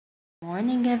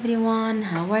Morning everyone,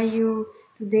 how are you?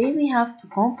 Today we have to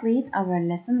complete our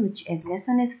lesson, which is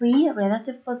lesson 3,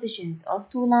 relative positions of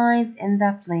two lines in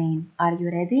the plane. Are you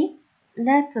ready?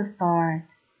 Let's start.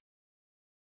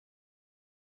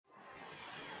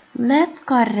 Let's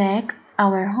correct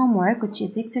our homework, which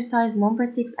is exercise number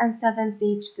 6 and 7,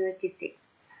 page 36.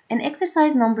 In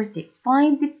exercise number 6,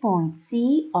 find the point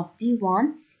C of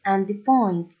D1 and the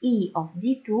point E of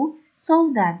D2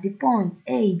 so that the points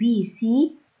A, B,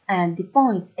 C and the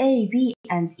points A, B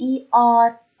and E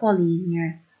are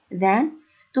collinear. Then,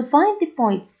 to find the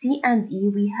points C and E,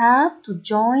 we have to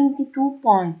join the 2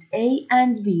 points A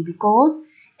and B because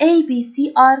A, B,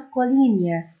 C are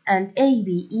collinear and A,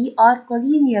 B, E are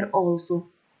collinear also.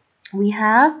 We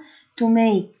have to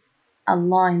make a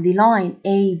line, the line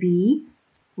AB,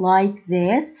 like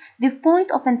this. The point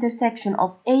of intersection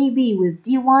of AB with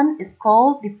D1 is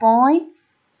called the point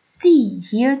C.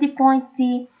 Here the point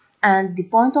C, and the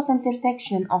point of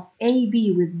intersection of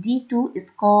AB with D2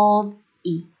 is called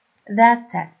E.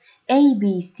 That's it.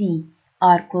 ABC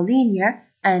are collinear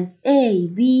and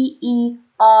ABE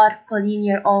are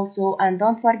collinear also, and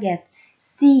don't forget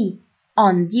C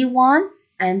on D1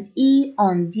 and E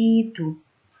on D2.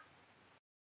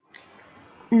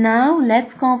 Now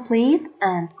let's complete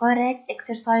and correct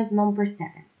exercise number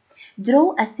 7.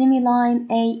 Draw a semiline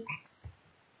AX.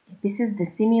 This is the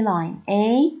semiline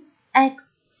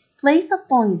AX. Place a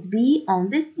point B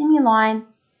on this semiline.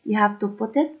 You have to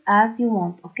put it as you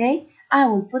want, okay? I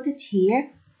will put it here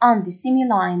on the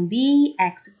semiline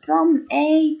BX. From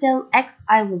A till X,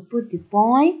 I will put the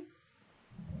point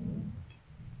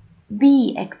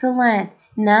B. Excellent.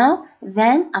 Now,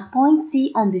 then a point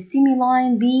C on the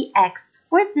semiline BX.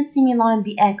 Where's the semiline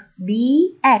BX?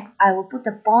 BX. I will put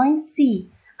a point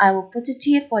C. I will put it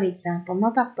here, for example.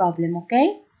 Not a problem,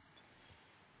 okay?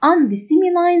 On the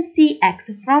semiline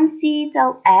CX, from C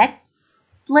till X,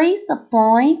 place a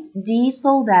point D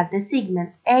so that the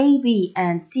segments AB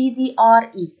and CD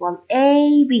are equal.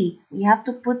 AB, we have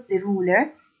to put the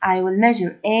ruler. I will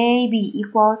measure AB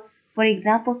equal, for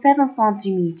example, 7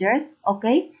 centimeters,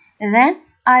 okay? And then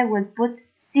I will put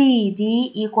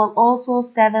CD equal also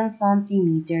 7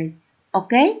 centimeters,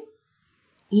 okay?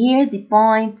 Here the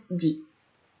point D.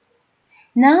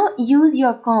 Now use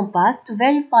your compass to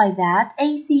verify that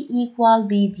AC equal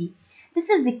BD. This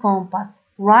is the compass,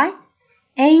 right?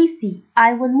 AC,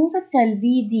 I will move it till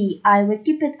BD. I will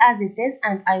keep it as it is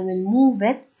and I will move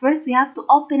it. First we have to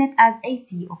open it as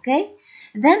AC, okay?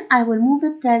 Then I will move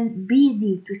it till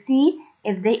BD to see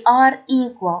if they are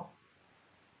equal.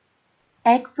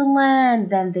 Excellent,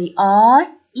 then they are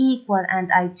equal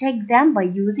and I check them by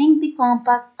using the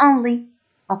compass only,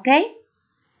 okay?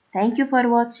 Thank you for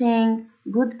watching.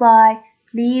 Goodbye.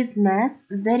 Please, miss,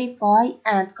 verify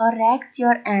and correct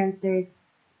your answers.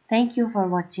 Thank you for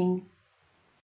watching.